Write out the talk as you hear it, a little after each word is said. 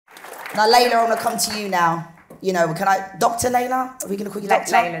Now, Layla, I want to come to you now. You know, can I, Dr. Layla? Are we going to call you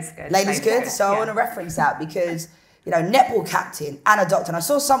Doctor? Layla's good. Layla's good. So I want to reference that because, you know, netball captain and a doctor. And I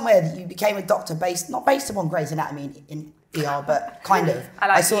saw somewhere that you became a doctor not based upon Grey's Anatomy in ER, but kind of.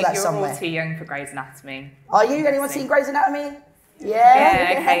 I saw that somewhere. You're all too young for Grey's Anatomy. Are you? Anyone seen Grey's Anatomy?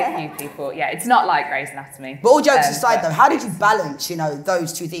 Yeah, okay, a few people. Yeah, it's not like Grey's Anatomy. But all jokes aside, though, how did you balance, you know,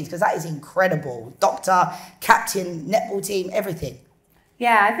 those two things? Because that is incredible. Doctor, captain, netball team, everything.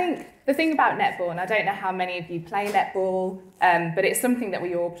 Yeah, I think the thing about netball, and I don't know how many of you play netball, but it's something that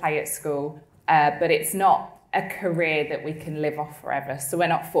we all play at school, but it's not a career that we can live off forever. So we're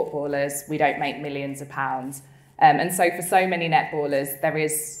not footballers, we don't make millions of pounds. And so for so many netballers, there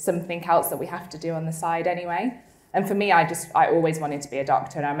is something else that we have to do on the side anyway. And for me, I always wanted to be a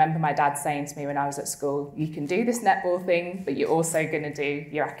doctor. And I remember my dad saying to me when I was at school, you can do this netball thing, but you're also going to do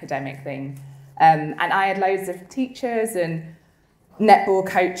your academic thing. And I had loads of teachers and netball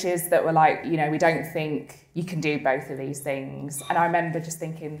coaches that were like, you know, we don't think you can do both of these things. And I remember just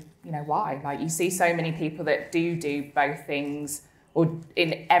thinking, you know, why? Like, you see so many people that do both things, or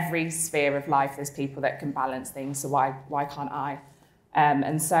in every sphere of life, there's people that can balance things. So why can't I?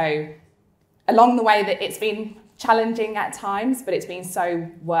 And so along the way, that it's been challenging at times, but it's been so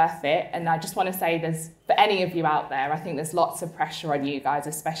worth it. And I just want to say for any of you out there, I think there's lots of pressure on you guys,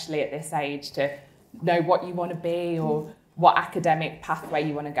 especially at this age, to know what you want to be or what academic pathway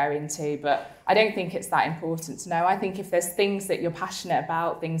you want to go into. But I don't think it's that important to know. I think if there's things that you're passionate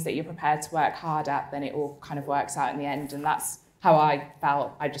about, things that you're prepared to work hard at, then it all kind of works out in the end. And that's how I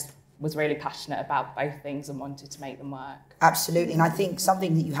felt. I just was really passionate about both things and wanted to make them work. Absolutely. And I think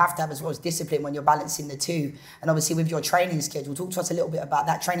something that you have to have as well is discipline when you're balancing the two. And obviously with your training schedule, talk to us a little bit about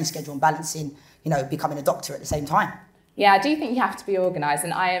that training schedule and balancing, you know, becoming a doctor at the same time. Yeah, I do think you have to be organised,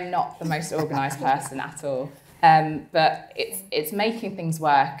 and I am not the most organised person at all. But it's making things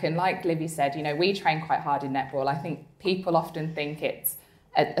work. And like Livy said, you know, we train quite hard in netball. I think people often think it's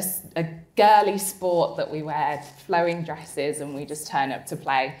a girly sport that we wear flowing dresses and we just turn up to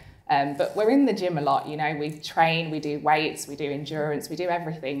play. But we're in the gym a lot, you know, we train, we do weights, we do endurance, we do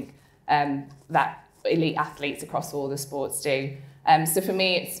everything that elite athletes across all the sports do. So for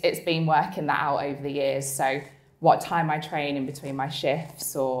me, it's been working that out over the years. So what time I train in between my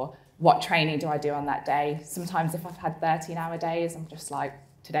shifts, or what training do I do on that day? Sometimes if I've had 13-hour days, I'm just like,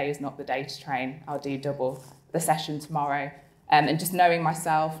 today is not the day to train. I'll do double the session tomorrow. And just knowing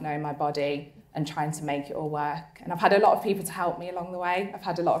myself, knowing my body, and trying to make it all work. And I've had a lot of people to help me along the way. I've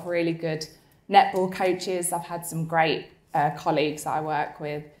had a lot of really good netball coaches. I've had some great colleagues that I work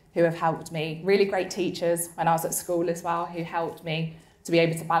with who have helped me. Really great teachers when I was at school as well, who helped me to be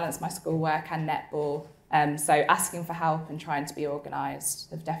able to balance my schoolwork and netball. So asking for help and trying to be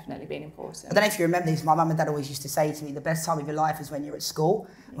organised have definitely been important. I don't know if you remember this, my mum and dad always used to say to me, the best time of your life is when you're at school.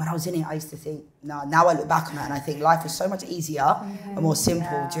 When I was in it, I used to think, no, now I look back on that and I think life was so much easier and more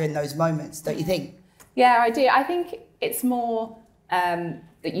simple during those moments, don't you think? Yeah, I do. I think it's more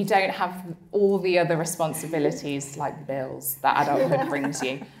that you don't have all the other responsibilities like the bills that adulthood brings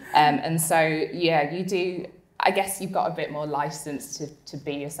you. And so, yeah, you do. I guess you've got a bit more license to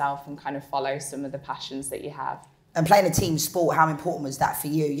be yourself and kind of follow some of the passions that you have. And playing a team sport, how important was that for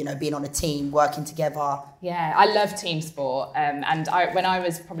you? You know, being on a team, working together? Yeah, I love team sport. And when I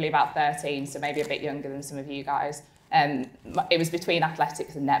was probably about 13, so maybe a bit younger than some of you guys, it was between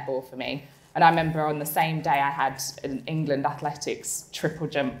athletics and netball for me. And I remember on the same day I had an England athletics triple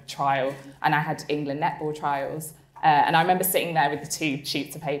jump trial and I had England netball trials. And I remember sitting there with the two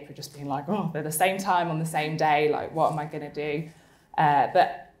sheets of paper just being like, oh, they're the same time on the same day, like what am I going to do?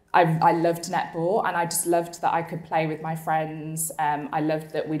 But I loved netball and I just loved that I could play with my friends. I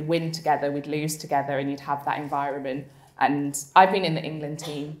loved that we'd win together, we'd lose together, and you'd have that environment. And I've been in the England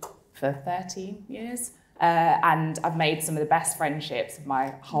team for 13 years and I've made some of the best friendships of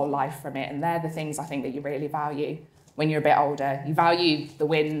my whole life from it. And they're the things I think that you really value when you're a bit older. You value the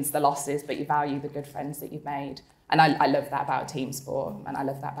wins, the losses, but you value the good friends that you've made. And I love that about team sport, and I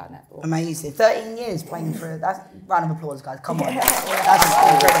love that about netball. Amazing. 13 years playing for it. That's round of applause, guys. Come on. That's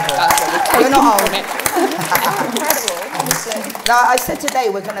incredible. You're not old. Incredible. Now, I said today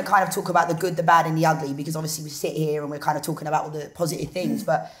we're going to kind of talk about the good, the bad, and the ugly, because obviously we sit here and we're kind of talking about all the positive things.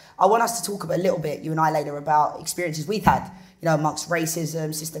 But I want us to talk about a little bit, you and I later, about experiences we've had, you know, amongst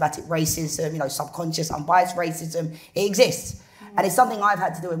racism, systematic racism, you know, subconscious, unbiased racism. It exists. And it's something I've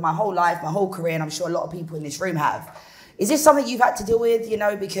had to deal with my whole life, my whole career, and I'm sure a lot of people in this room have. Is this something you've had to deal with, you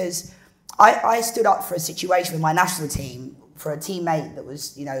know, because I stood up for a situation with my national team for a teammate that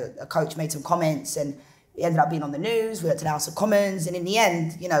was, you know, a coach made some comments and it ended up being on the news, we went to the House of Commons, and in the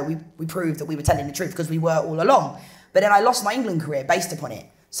end, you know, we proved that we were telling the truth because we were all along. But then I lost my England career based upon it.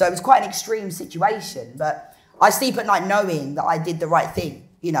 So it was quite an extreme situation, but I sleep at night knowing that I did the right thing,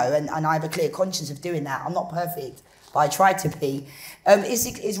 you know, and I have a clear conscience of doing that. I'm not perfect, but I try to be.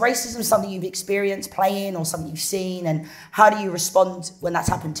 Is racism something you've experienced playing or something you've seen? And how do you respond when that's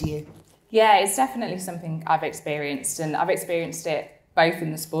happened to you? Yeah, it's definitely something I've experienced, and I've experienced it both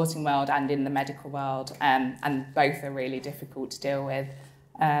in the sporting world and in the medical world, and both are really difficult to deal with.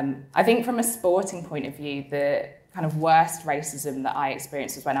 I think from a sporting point of view, the kind of worst racism that I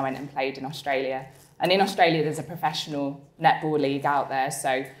experienced was when I went and played in Australia. And in Australia, there's a professional netball league out there,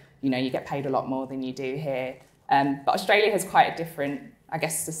 so you know you get paid a lot more than you do here. But Australia has quite a different, I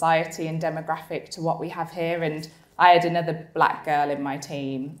guess, society and demographic to what we have here. And I had another black girl in my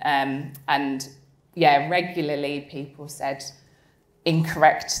team, and yeah, regularly people said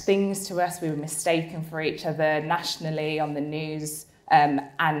incorrect things to us. We were mistaken for each other nationally on the news,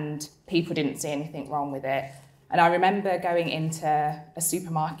 and people didn't see anything wrong with it. And I remember going into a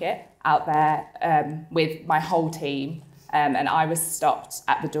supermarket out there with my whole team, and I was stopped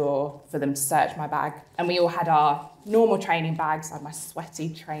at the door for them to search my bag. And we all had our normal training bags. I had my sweaty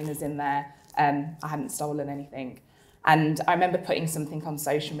trainers in there. I hadn't stolen anything. And I remember putting something on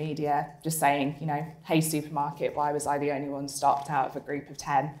social media, just saying, you know, hey, supermarket, why was I the only one stopped out of a group of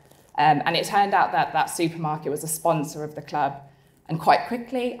 10? And it turned out that that supermarket was a sponsor of the club. And quite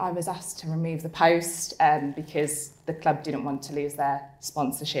quickly, I was asked to remove the post because the club didn't want to lose their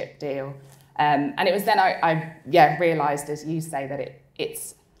sponsorship deal. And it was then I realised, as you say, that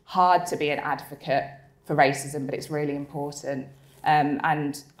it's hard to be an advocate for racism, but it's really important.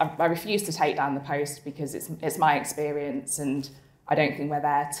 And I refuse to take down the post because it's my experience, and I don't think we're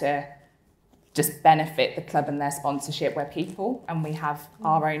there to just benefit the club and their sponsorship. We're people, and we have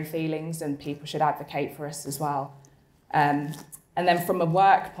our own feelings, and people should advocate for us as well. And then from a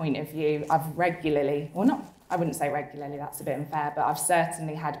work point of view, I've regularly, well, not, I wouldn't say regularly, that's a bit unfair, but I've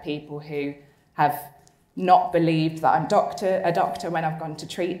certainly had people who have not believed that I'm a doctor when I've gone to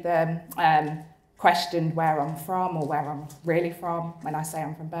treat them, questioned where I'm from or where I'm really from when I say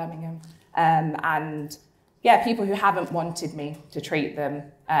I'm from Birmingham. And yeah, people who haven't wanted me to treat them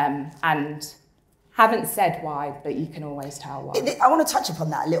and haven't said why, but you can always tell why. I want to touch upon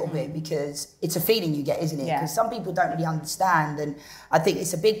that a little bit because it's a feeling you get, isn't it? Because some people don't really understand, and I think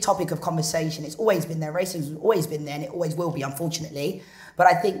it's a big topic of conversation. It's always been there, racism has always been there, and it always will be, unfortunately. But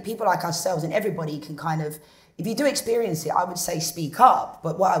I think people like ourselves and everybody can kind of, if you do experience it, I would say speak up.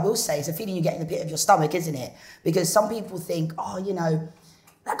 But what I will say is a feeling you get in the pit of your stomach, isn't it? Because some people think, oh, you know,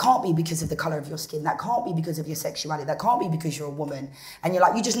 that can't be because of the colour of your skin. That can't be because of your sexuality. That can't be because you're a woman. And you're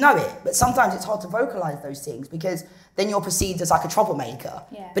like, you just know it. But sometimes it's hard to vocalise those things because then you're perceived as like a troublemaker.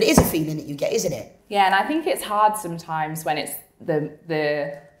 Yeah. But it is a feeling that you get, isn't it? Yeah, and I think it's hard sometimes when it's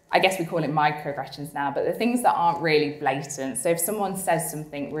the I guess we call it microaggressions now, but the things that aren't really blatant. So if someone says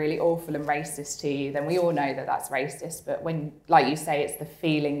something really awful and racist to you, then we all know that that's racist. But when, like you say, it's the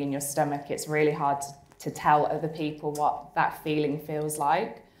feeling in your stomach, it's really hard to tell other people what that feeling feels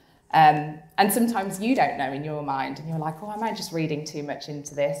like. And sometimes you don't know in your mind, and you're like, oh, am I just reading too much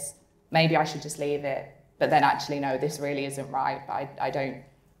into this? Maybe I should just leave it. But then actually, no, this really isn't right. But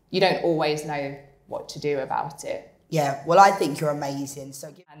you don't always know what to do about it. Yeah, well, I think you're amazing.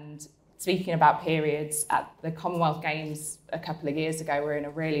 And speaking about periods, at the Commonwealth Games a couple of years ago, we were in a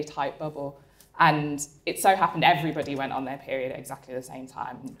really tight bubble. And it so happened everybody went on their period at exactly the same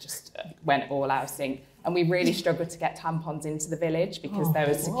time, and just went all out of sync. And we really struggled to get tampons into the village because there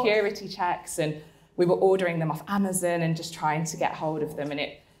was security checks, and we were ordering them off Amazon and just trying to get hold of them. And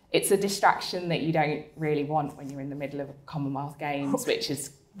it's a distraction that you don't really want when you're in the middle of a Commonwealth Games, which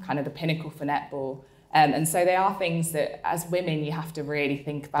is kind of the pinnacle for netball. And so they are things that, as women, you have to really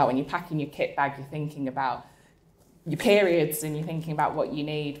think about. When you're packing your kit bag, you're thinking about your periods and you're thinking about what you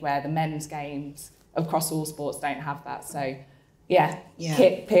need, where the men's games across all sports don't have that. So,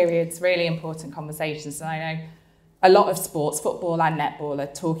 kit, periods, really important conversations. And I know a lot of sports, football and netball,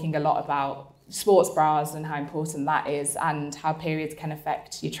 are talking a lot about sports bras and how important that is, and how periods can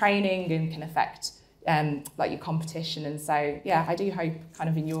affect your training and can affect like your competition. And so, yeah, I do hope kind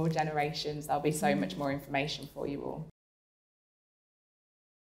of in your generations there'll be so much more information for you all.